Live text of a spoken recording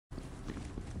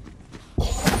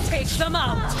Take them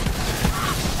out!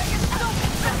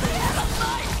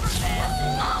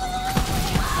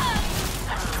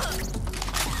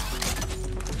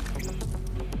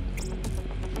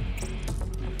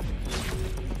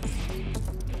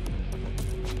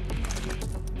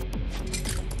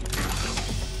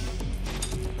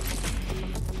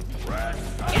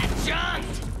 Get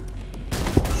jumped!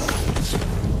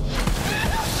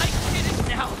 I get it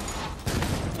now.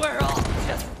 We're all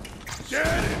just Get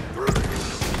it! 3,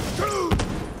 2.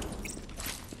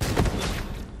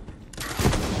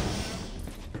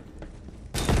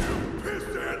 You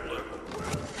pissed that little.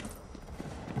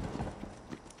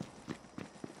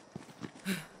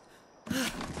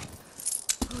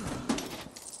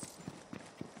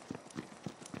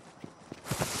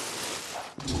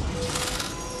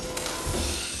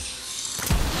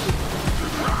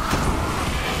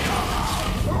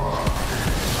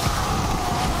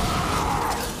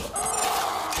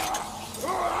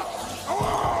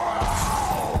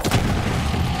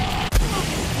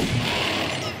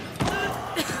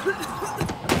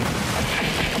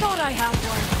 thought I had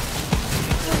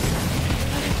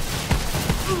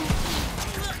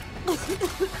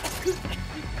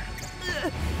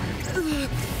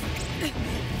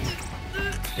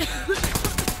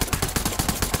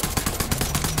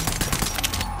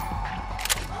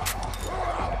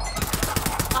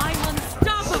I'm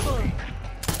unstoppable!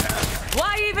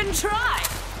 Why even try?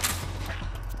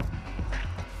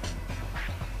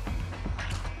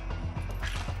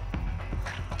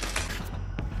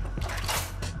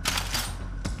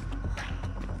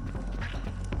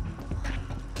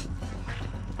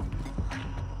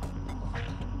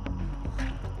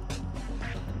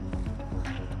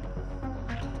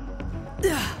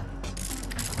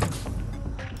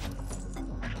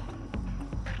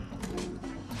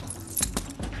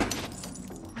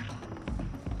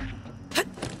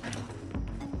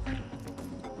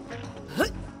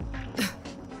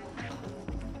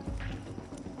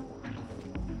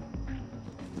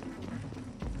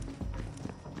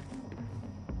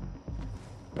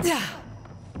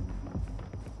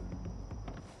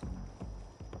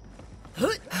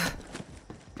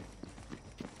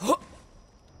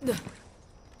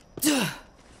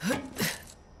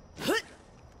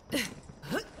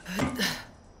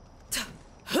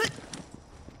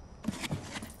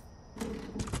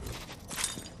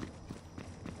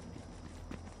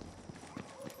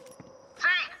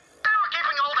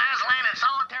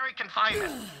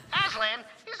 Aslan,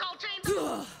 he's all chained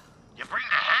up. You bring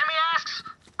the ham, he asks?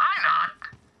 I nod.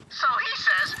 So he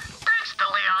says, thanks to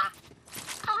Leon.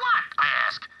 For what, I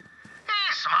ask. He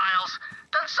smiles.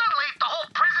 Then suddenly, the whole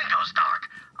prison goes dark.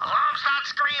 Alarm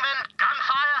starts screaming,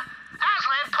 gunfire.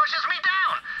 Aslan pushes me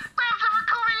down, grabs the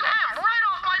Vakumi ham right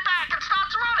off my back and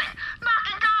starts running,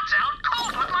 knocking guards out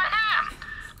cold with my ham.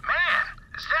 Man,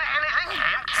 is there anything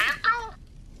ham can't do?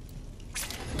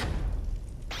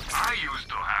 I used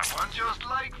to have one just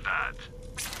like that.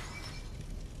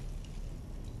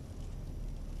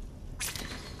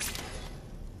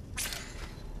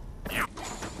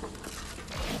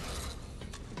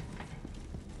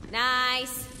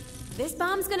 Nice. This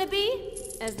bomb's gonna be,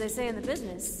 as they say in the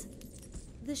business,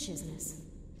 the shizness.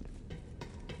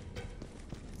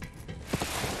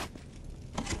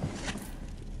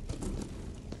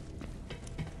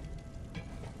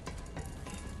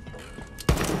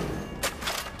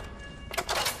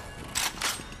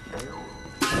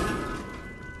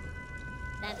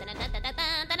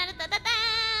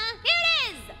 Here it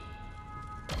is!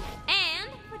 And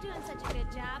for doing such a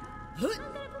good job, I'm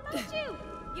gonna promote you.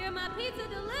 You're my pizza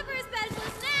delivery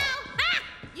specialist now! Ha!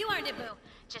 You earned it, boo.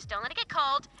 Just don't let it get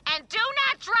cold, and do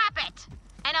not drop it!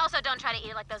 And also don't try to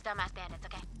eat it like those dumbass bandits,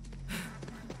 okay?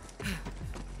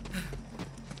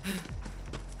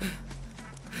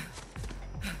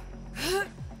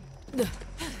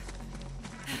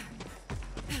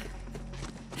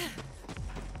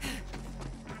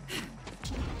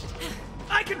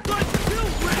 I can punch too,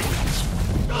 Rick!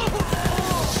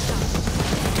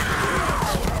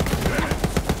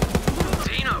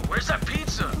 Dina, where's that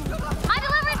pizza? My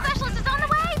delivery specialist is on the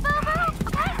way, boo-boo!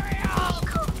 Okay?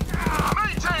 Cool.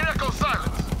 Maintain echo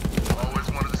silence! Always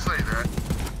wanted to say that.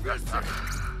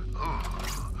 Ooh,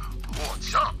 more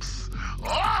chumps!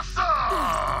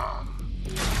 Awesome!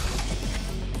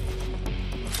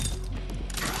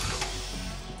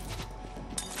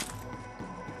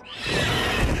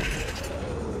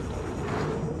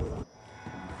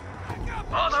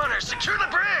 Vault Hunters, secure the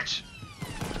bridge!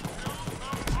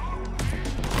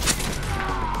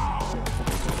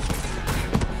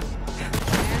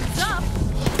 Hands up!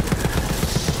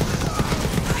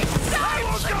 I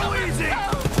won't go easy!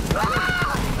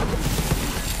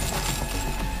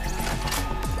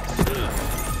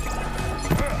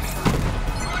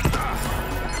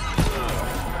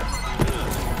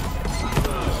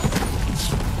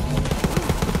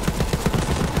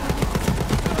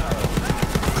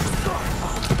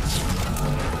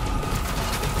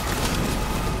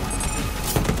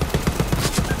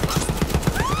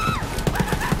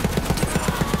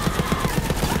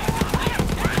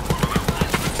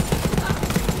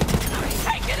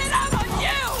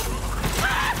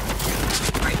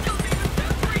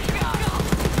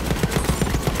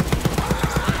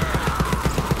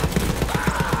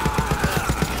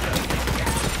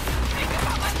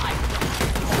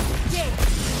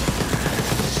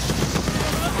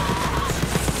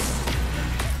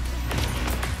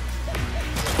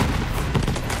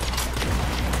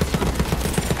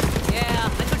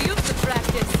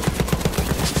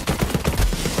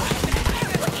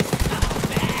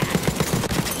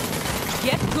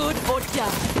 good or die.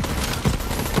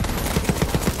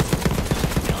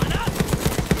 Filling up!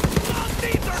 Oh,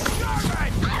 these are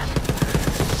garbage!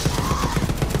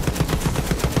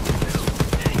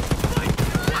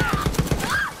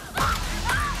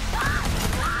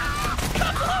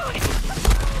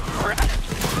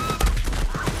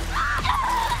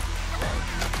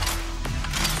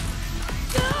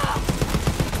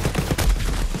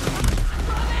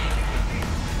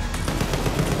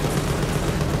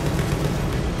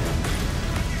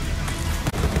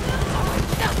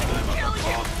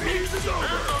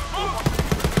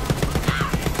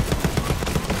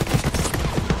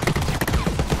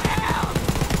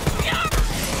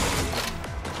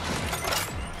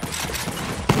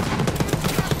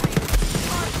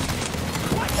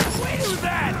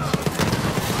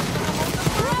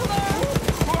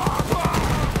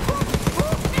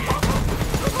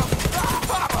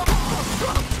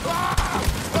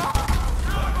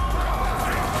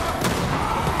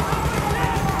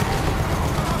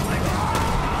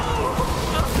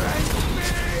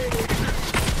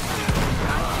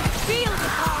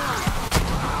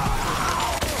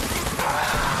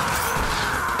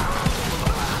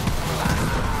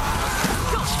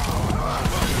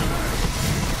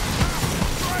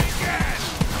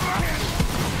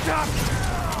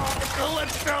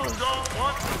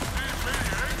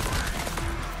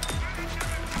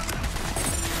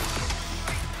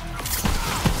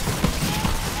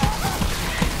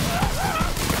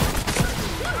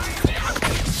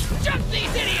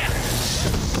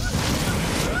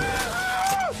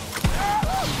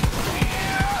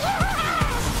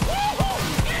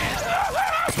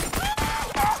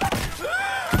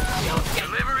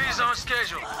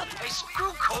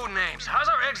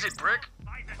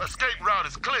 Escape route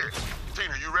is clear.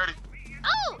 Tina, you ready?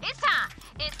 Oh, it's time.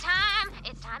 It's time.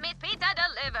 It's time. It's pizza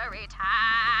delivery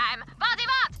time. Vaulty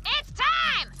Vault, it's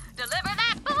time. Deliver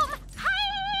that boom.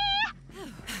 Hi.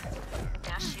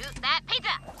 Now shoot that pizza.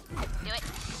 Do it.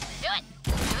 Do it.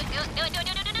 Do it. Do it. Do it. Do it. Do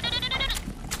it. Do it. Do it. Do it.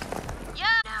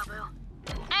 Yeah. Now, boo.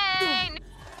 Hey.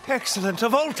 Excellent, a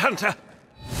Vault Hunter!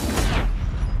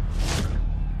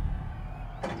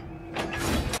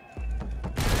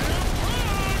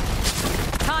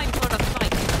 Time for a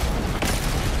fight.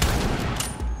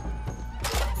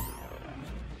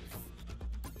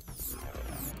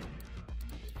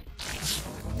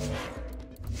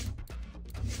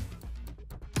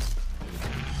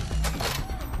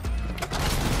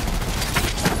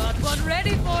 Got one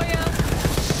ready for you.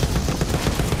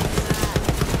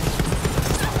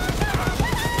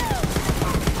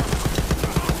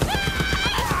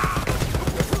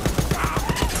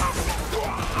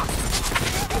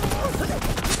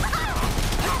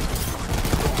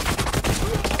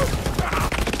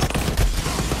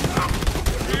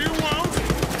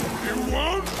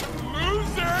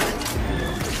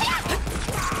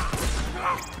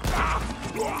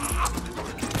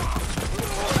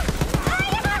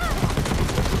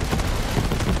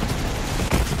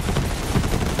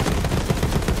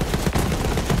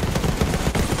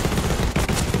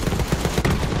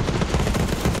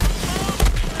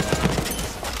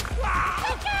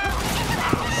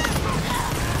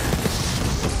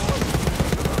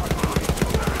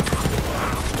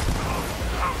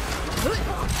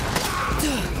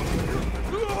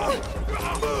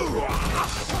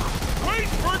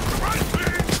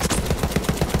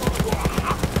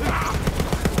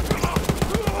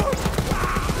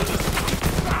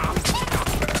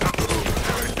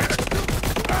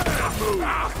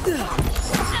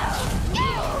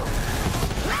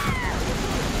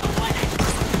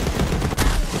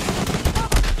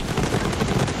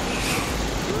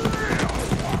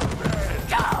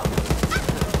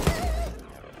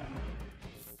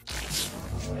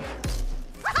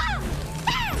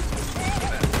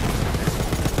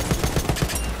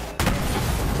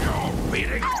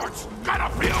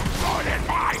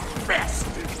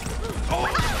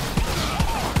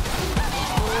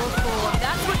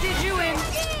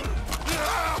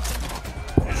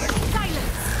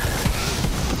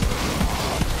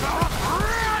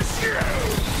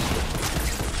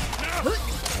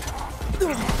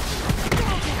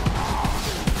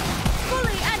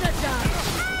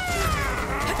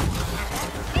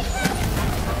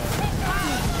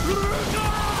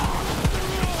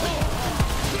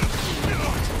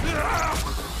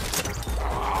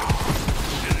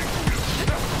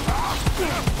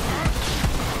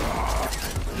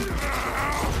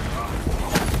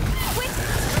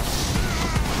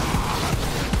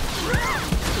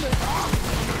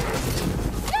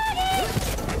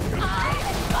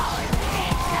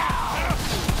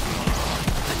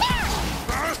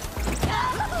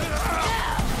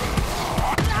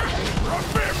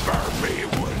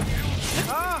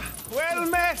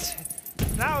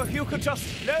 could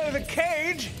just lower the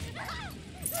cage,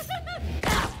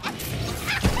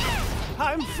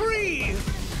 I'm free!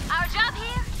 Our job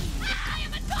here? I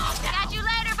am a dog now! Catch you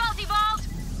later, Bolty Bolt!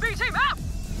 B-team out!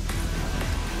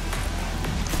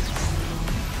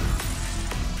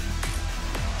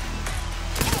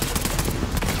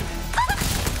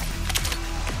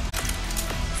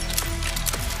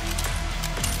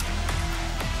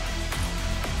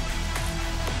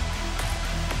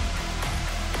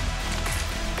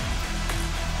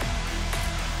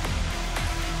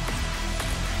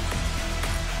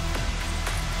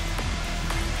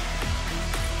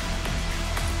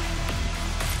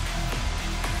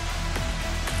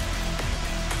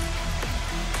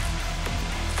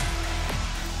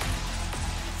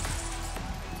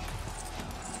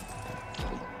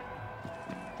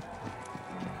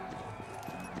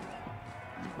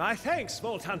 My thanks,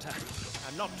 Vault Hunter.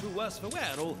 I'm not too worse for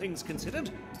wear, all things considered.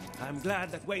 I'm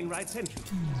glad that Wainwright sent you.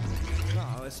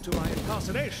 Now, as to my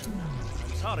impersonation,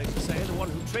 I'm sorry to say the one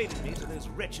who traded me to those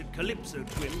wretched Calypso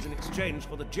twins in exchange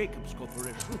for the Jacobs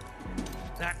Corporation.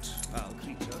 That foul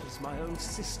creature is my own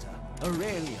sister,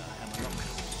 Aurelia Hammerlock.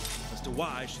 As to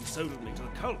why she sold me to the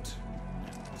cult,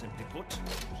 simply put,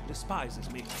 she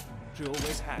despises me. She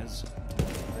always has.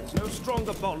 There's no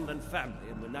stronger bond than family,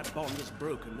 and when that bond is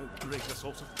broken, no greater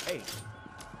source of pain.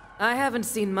 I haven't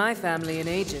seen my family in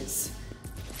ages.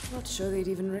 Not sure they'd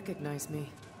even recognize me.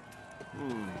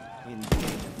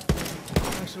 Indeed.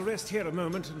 I shall rest here a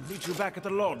moment and meet you back at the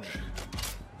lodge.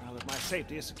 Now that my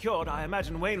safety is secured, I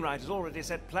imagine Wainwright has already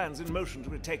set plans in motion to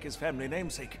retake his family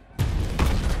namesake.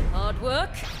 Hard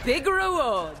work, big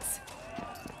rewards.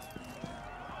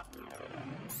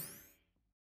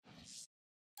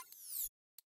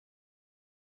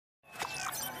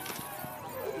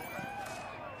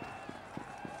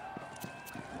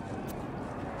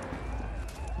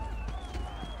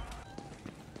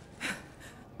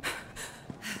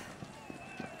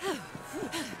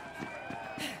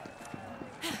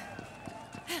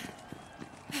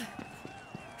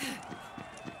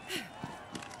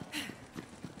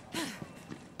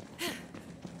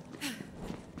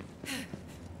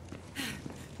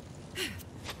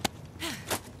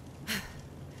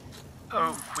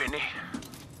 Oh, Winnie.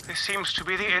 This seems to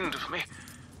be the end of me.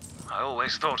 I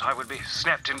always thought I would be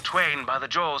snapped in twain by the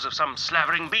jaws of some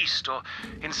slavering beast, or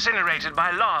incinerated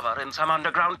by lava in some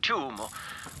underground tomb, or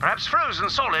perhaps frozen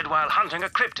solid while hunting a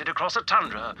cryptid across a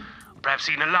tundra, or perhaps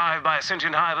eaten alive by a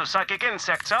sentient hive of psychic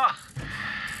insects.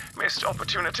 Missed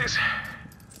opportunities.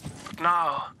 But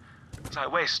now, as I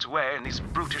waste away in these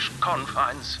brutish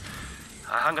confines,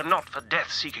 I hunger not for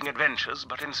death-seeking adventures,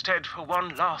 but instead for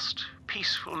one last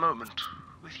peaceful moment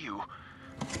with you.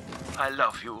 I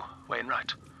love you,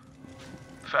 Wainwright.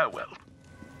 Farewell.